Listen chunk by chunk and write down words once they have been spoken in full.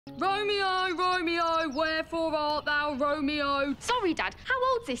Romeo, Romeo, wherefore art thou, Romeo? Sorry, Dad,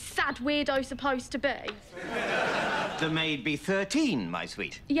 how old's this sad weirdo supposed to be? The maid be 13, my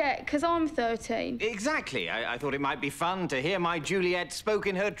sweet. Yeah, 'cause I'm 13. Exactly. I thought it might be fun to hear my Juliet spoke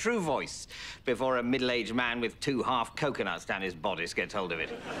in her true voice before a middle-aged man with 2 half coconuts down his bodice gets hold of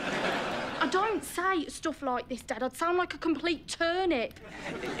it. I don't say stuff like this, Dad. I'd sound like a complete turnip.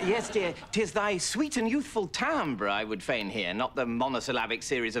 Yes, dear. 'Tis thy sweet and youthful timbre I would fain hear, not the monosyllabic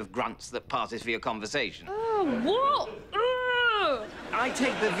series of grunts that passes for your conversation. Oh, what? Ugh. I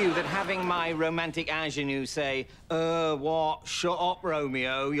take the view that having my romantic ingenue say, what? Shut up,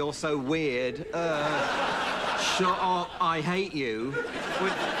 Romeo, you're so weird. Shut up, I hate you,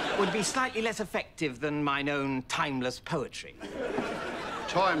 would be slightly less effective than mine own timeless poetry.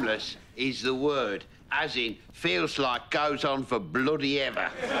 Timeless is the word, as in feels like goes on for bloody ever.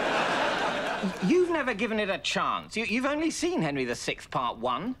 You've never given it a chance. You've only seen Henry VI, Part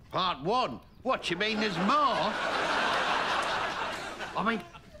 1. Part 1? What, you mean there's more? I mean,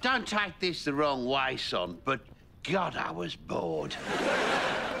 don't take this the wrong way, son, but God, I was bored.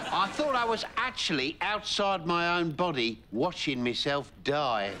 I thought I was actually outside my own body watching myself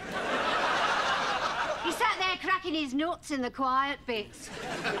die. He sat there cracking his nuts in the quiet bits.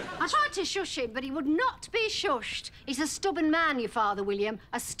 I tried to shush him, but he would not be shushed. He's a stubborn man, your father, William.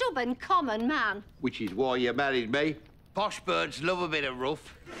 A stubborn, common man. Which is why you married me. Posh birds love a bit of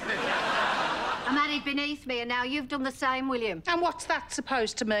rough. I married beneath me, and now you've done the same, William. And what's that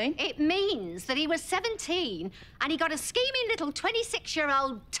supposed to mean? It means that he was 17 and he got a scheming little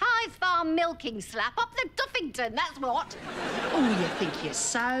 26-year-old tithe farm milking slap up the Duffington, that's what. Oh, you think you're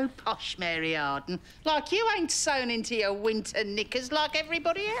so posh, Mary Arden. Like you ain't sewn into your winter knickers like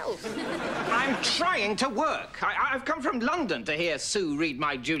everybody else. I'm trying to work. I've come from London to hear Sue read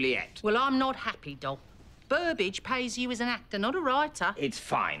my Juliet. Well, I'm not happy, doll. Burbage pays you as an actor, not a writer. It's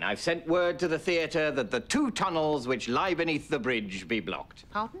fine. I've sent word to the theatre that the 2 tunnels which lie beneath the bridge be blocked.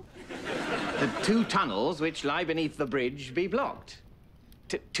 Pardon? The 2 tunnels which lie beneath the bridge be blocked.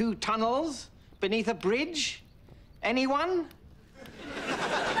 2 tunnels beneath a bridge? Anyone?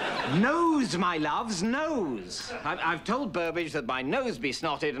 Nose, my loves, nose. I've told Burbage that my nose be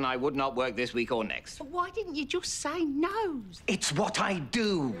snotted and I would not work this week or next. But why didn't you just say nose? It's what I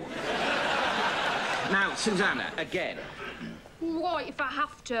do. Now, Susanna, again. Right, if I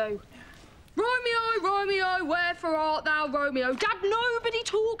have to. Romeo, Romeo, wherefore art thou, Romeo? Dad, nobody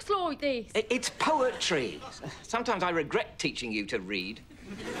talks like this. It's poetry. Sometimes I regret teaching you to read.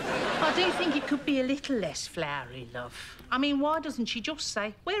 I do think it could be a little less flowery, love. I mean, why doesn't she just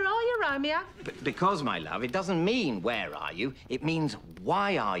say, where are you, Romeo? Because, my love, it doesn't mean where are you. It means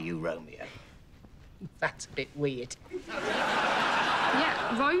why are you, Romeo? That's a bit weird.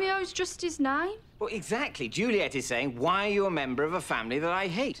 Yeah, Romeo's just his name. Well, exactly. Juliet is saying, why are you a member of a family that I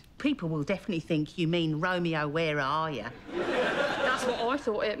hate? People will definitely think you mean Romeo, where are you? That's what I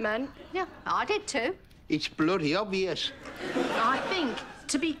thought it meant. Yeah, I did too. It's bloody obvious. I think,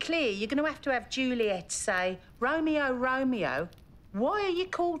 to be clear, you're going to have Juliet say, Romeo, Romeo, why are you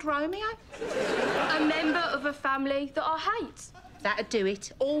called Romeo? A member of a family that I hate. That'd do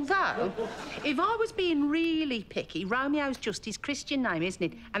it. Although, if I was being really picky, Romeo's just his Christian name, isn't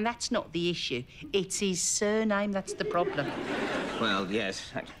it? And that's not the issue. It's his surname that's the problem. Well,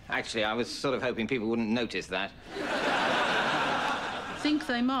 yes. Actually, I was sort of hoping people wouldn't notice that. Think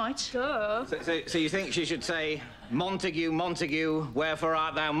they might. Duh. So you think she should say, Montague, Montague, wherefore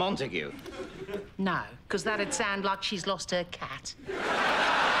art thou Montague? No, because that'd sound like she's lost her cat.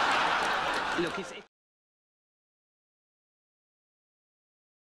 Look, it's...